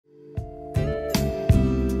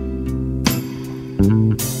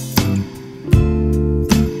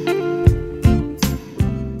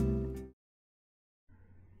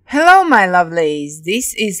Hello my lovelies,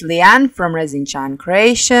 this is Leanne from Resin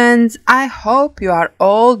Creations. I hope you are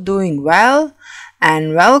all doing well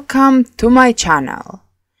and welcome to my channel.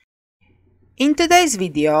 In today's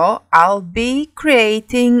video, I'll be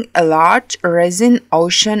creating a large resin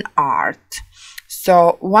ocean art.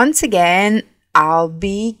 So once again, I'll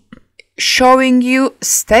be showing you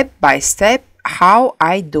step by step how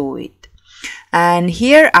I do it. And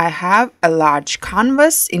here I have a large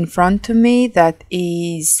canvas in front of me that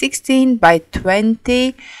is 16 by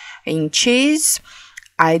 20 inches.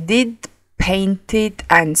 I did paint it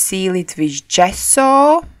and seal it with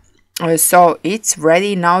gesso, so it's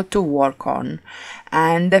ready now to work on.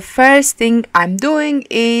 And the first thing I'm doing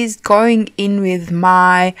is going in with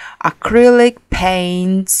my acrylic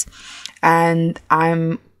paints, and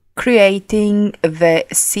I'm creating the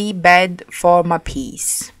seabed for my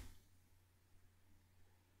piece.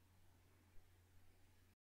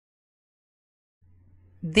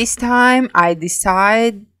 This time I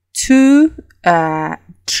decide to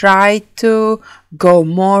try to go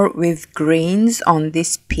more with greens on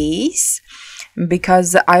this piece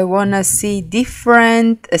because I want to see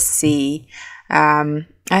different sea. I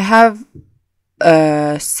have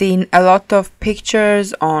seen a lot of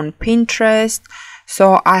pictures on Pinterest,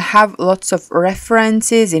 so I have lots of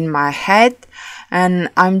references in my head, and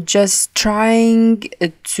I'm just trying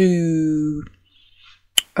to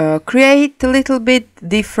create a little bit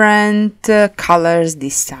different colors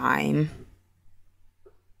this time.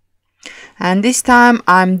 And this time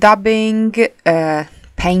I'm dabbing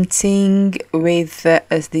painting with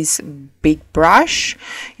this big brush.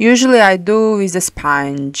 Usually I do with a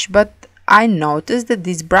sponge, but I noticed that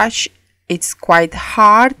this brush, it's quite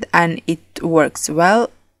hard and it works well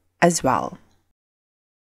as well.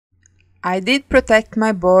 I did protect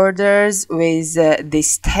my borders with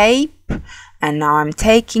this tape, and now I'm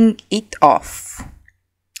taking it off.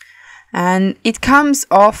 And it comes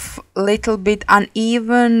off a little bit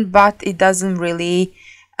uneven, but it doesn't really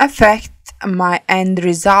affect my end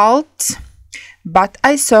result. But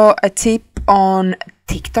I saw a tip on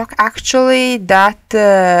TikTok actually that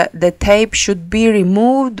the tape should be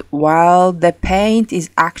removed while the paint is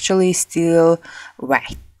actually still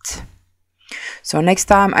wet. So next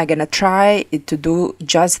time I'm gonna try to do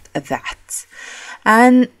just that.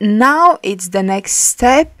 And now it's the next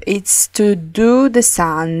step, it's to do the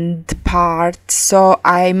sand part. So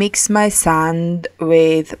I mix my sand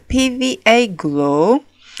with PVA glue,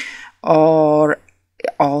 or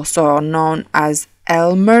also known as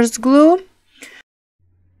Elmer's glue,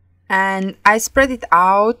 and I spread it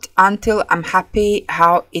out until I'm happy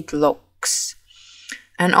how it looks.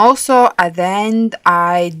 And also at the end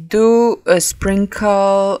I do a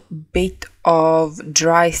sprinkle bit of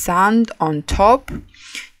dry sand on top,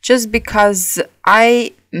 just because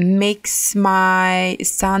I mix my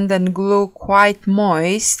sand and glue quite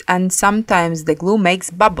moist, and sometimes the glue makes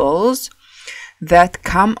bubbles that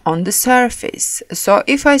come on the surface. So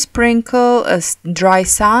if I sprinkle a dry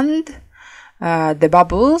sand, the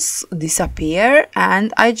bubbles disappear,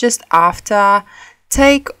 and I just after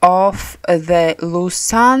take off the loose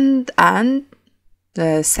sand and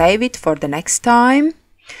save it for the next time,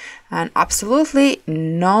 and absolutely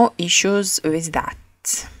no issues with that.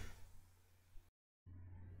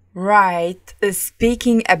 Right,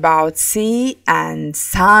 speaking about sea and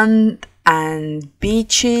sand and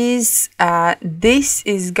beaches, this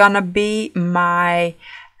is gonna be my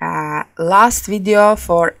last video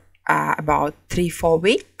for about 3-4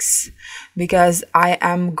 weeks, because I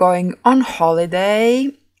am going on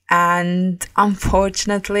holiday, and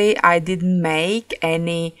unfortunately I didn't make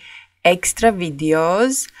any extra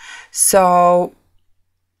videos, so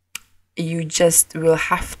you just will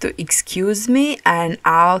have to excuse me and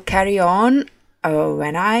I'll carry on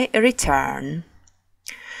when I return.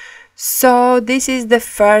 So this is the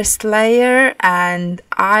first layer, and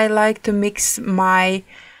I like to mix my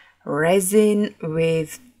resin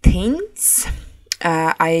with tints.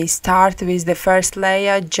 I start with the first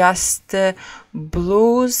layer, just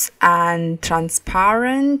blues and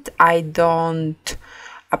transparent. I don't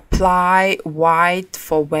apply white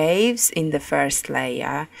for waves in the first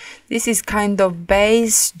layer. This is kind of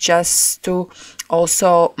base just to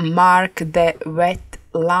also mark the wet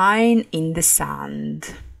line in the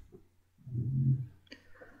sand.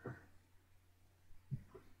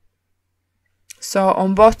 So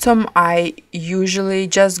on bottom I usually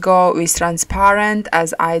just go with transparent,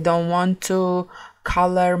 as I don't want to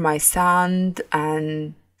color my sand,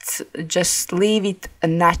 and just leave it a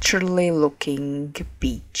naturally looking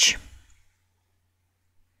beach.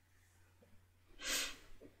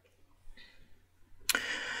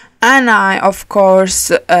 And I of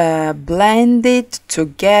course blend it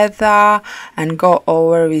together and go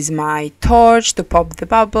over with my torch to pop the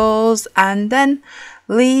bubbles and then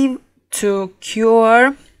leave to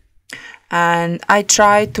cure. And I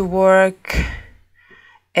try to work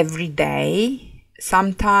every day.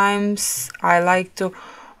 Sometimes I like to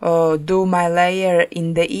do my layer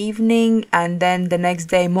in the evening, and then the next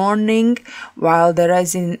day morning, while the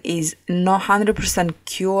resin is not 100%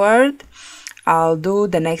 cured, I'll do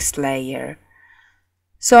the next layer.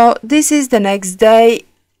 So this is the next day,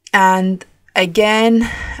 and again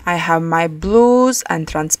I have my blues and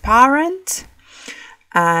transparent,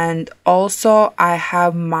 and also I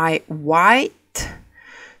have my white.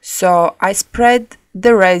 So I spread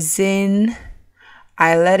the resin,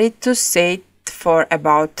 I let it to sit for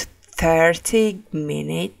about 30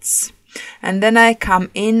 minutes, and then I come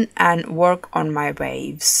in and work on my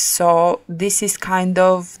waves. So this is kind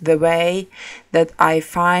of the way that I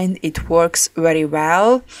find it works very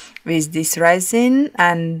well with this resin.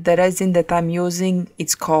 And the resin that I'm using,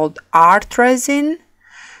 it's called art resin.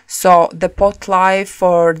 So the pot life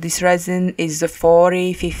for this resin is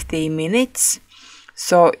 40-50 minutes,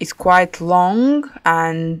 so it's quite long.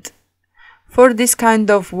 And for this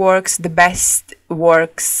kind of works, the best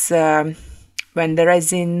works when the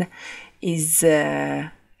resin is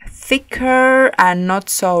thicker and not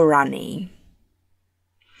so runny.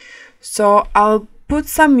 So I'll put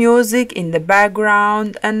some music in the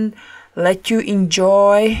background and let you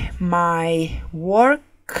enjoy my work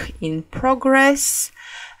in progress.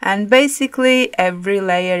 And basically every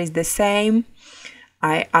layer is the same.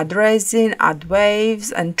 I add resin, add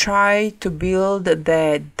waves, and try to build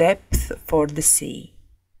the depth for the sea.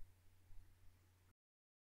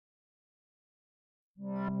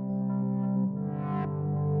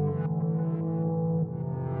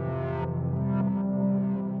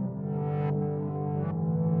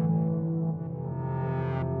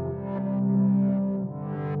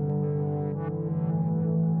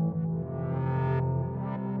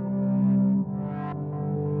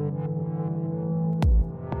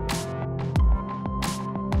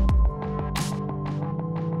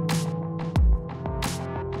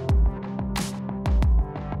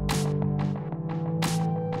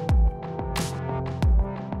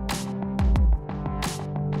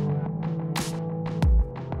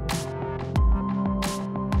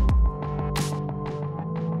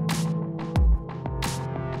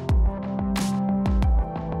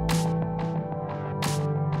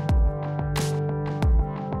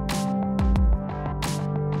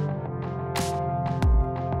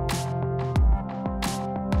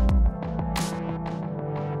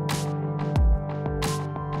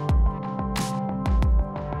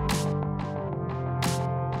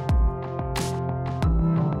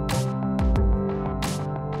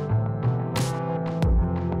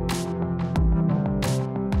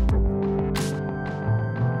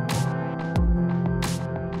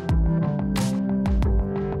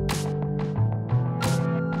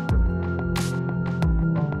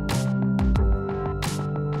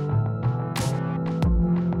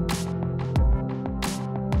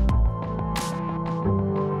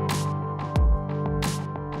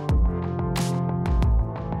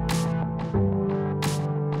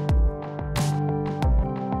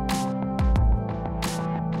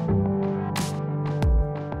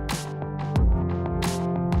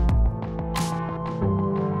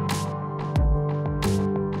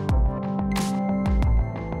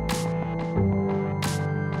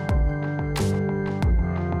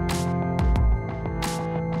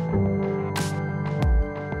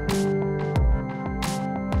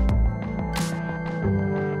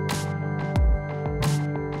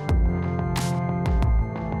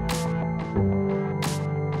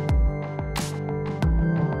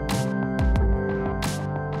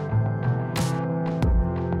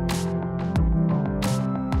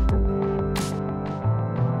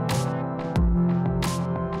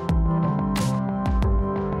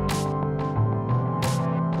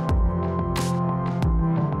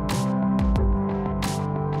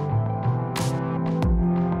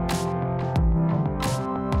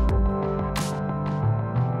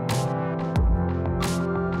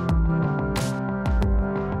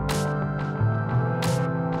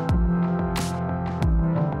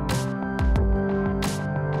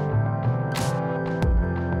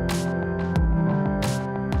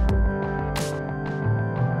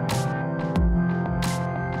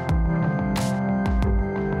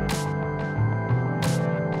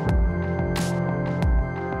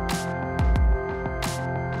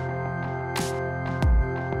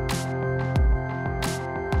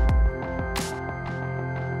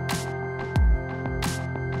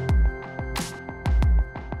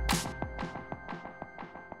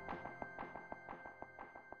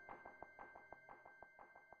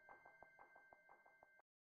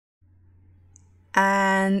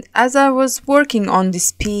 And as I was working on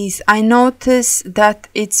this piece, I noticed that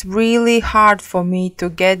it's really hard for me to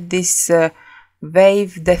get this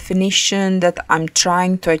wave definition that I'm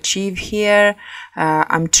trying to achieve here.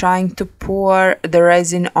 I'm trying to pour the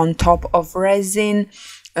resin on top of resin,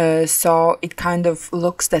 so it kind of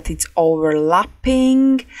looks that it's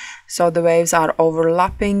overlapping, so the waves are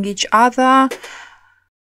overlapping each other.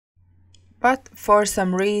 But for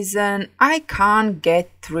some reason I can't get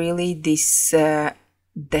really this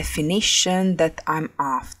definition that I'm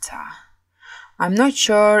after. I'm not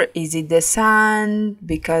sure, is it the sand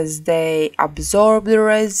because they absorb the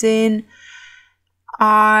resin?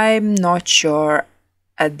 I'm not sure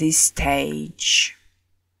at this stage.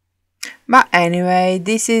 But anyway,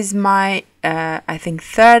 this is my I think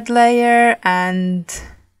third layer, and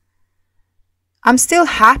I'm still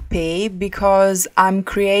happy because I'm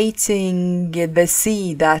creating the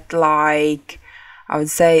sea that, like, I would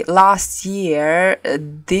say last year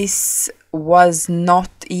this was not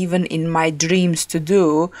even in my dreams to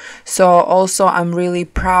do. So also I'm really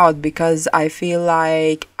proud because I feel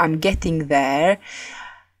like I'm getting there.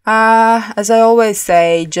 As I always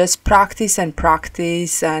say, just practice and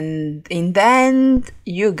practice, and in the end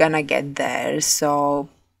you're gonna get there. So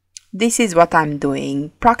this is what I'm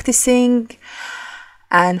doing, practicing,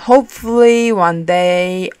 and hopefully one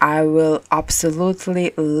day I will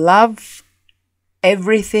absolutely love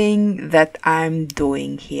everything that I'm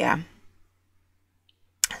doing here.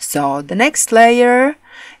 So the next layer,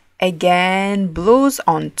 again blues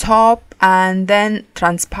on top and then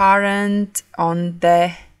transparent on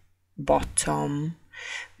the bottom.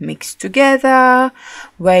 Mix together,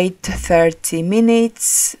 wait 30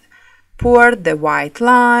 minutes, pour the white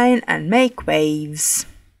line and make waves.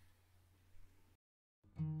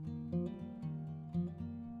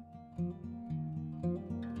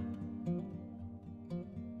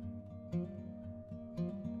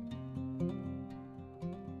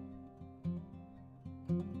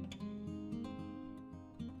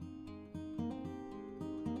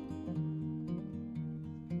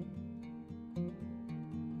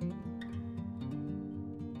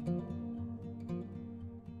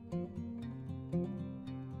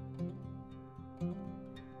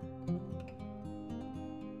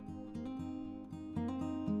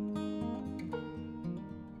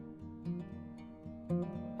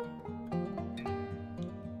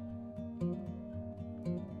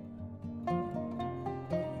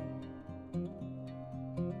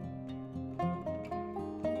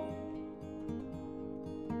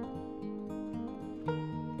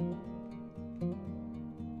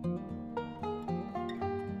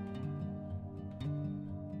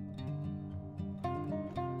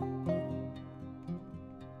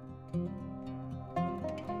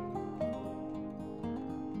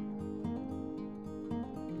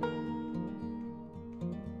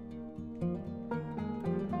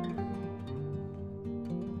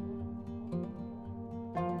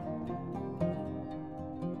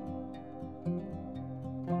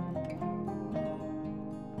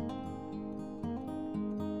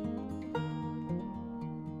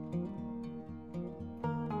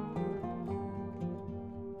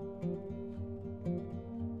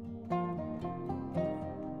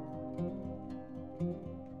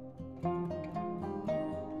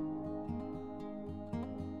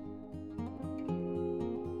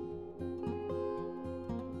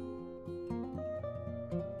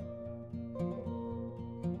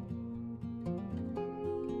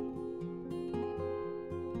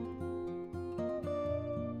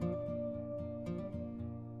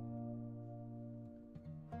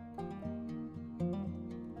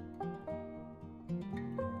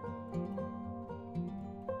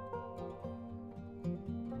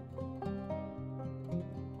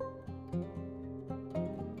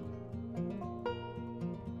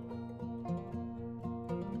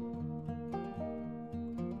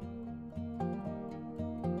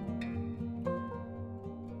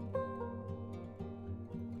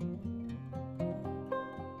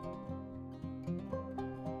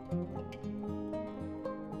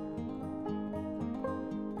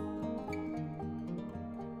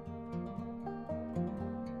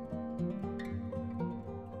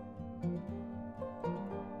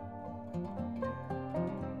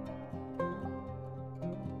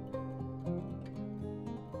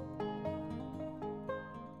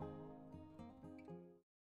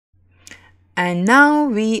 And now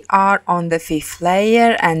we are on the fifth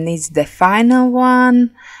layer, and it's the final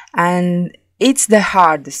one, and it's the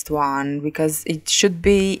hardest one because it should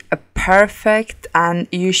be a perfect, and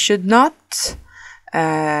you should not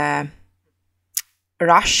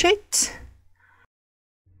rush it.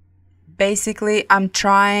 basically I'm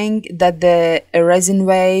trying that the resin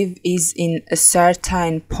wave is in a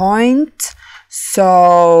certain point,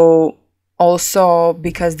 so also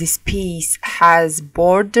because this piece has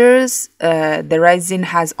borders, the resin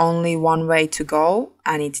has only one way to go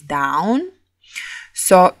and it's down.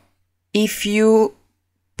 So if you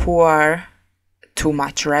pour too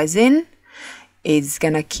much resin, it's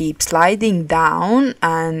gonna keep sliding down,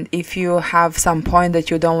 and if you have some point that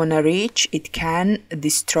you don't want to reach, it can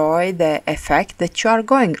destroy the effect that you are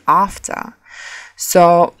going after.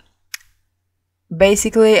 So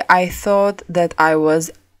basically I thought that I was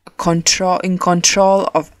in control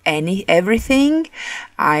of everything.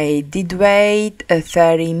 I did wait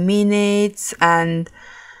 30 minutes and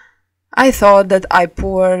I thought that I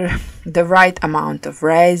poured the right amount of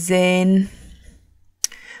resin.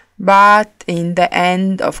 But in the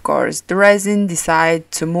end, of course, the resin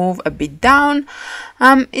decided to move a bit down.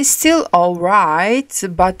 It's still alright,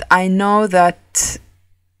 but I know that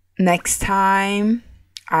next time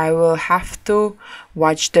I will have to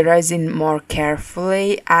watch the resin more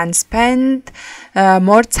carefully and spend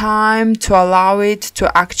more time to allow it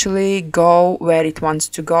to actually go where it wants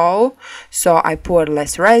to go. So I pour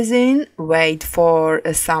less resin, wait for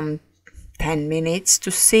some 10 minutes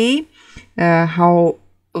to see how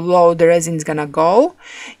low the resin is gonna go.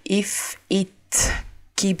 If it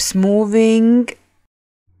keeps moving,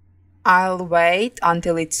 I'll wait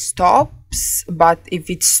until it stops, but if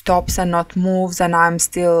it stops and not moves and I'm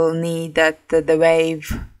still need that the wave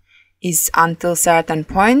is until certain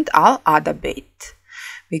point, I'll add a bit.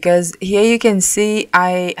 Because here you can see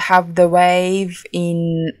I have the wave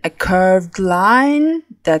in a curved line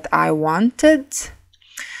that I wanted.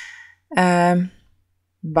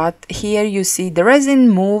 But here you see the resin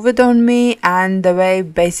moved on me and the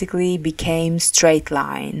wave basically became straight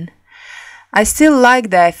line. I still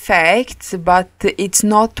like the effect, but it's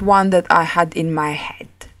not one that I had in my head.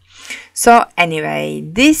 So anyway,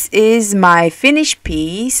 this is my finished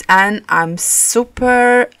piece and I'm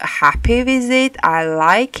super happy with it. I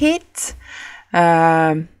like it.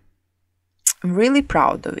 I'm really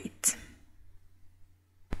proud of it.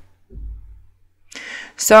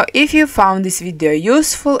 So if you found this video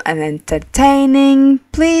useful and entertaining,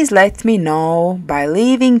 please let me know by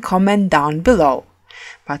leaving comment down below.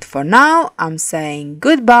 But for now, I'm saying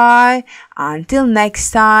goodbye. Until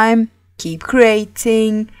next time, keep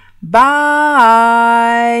creating.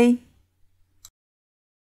 Bye!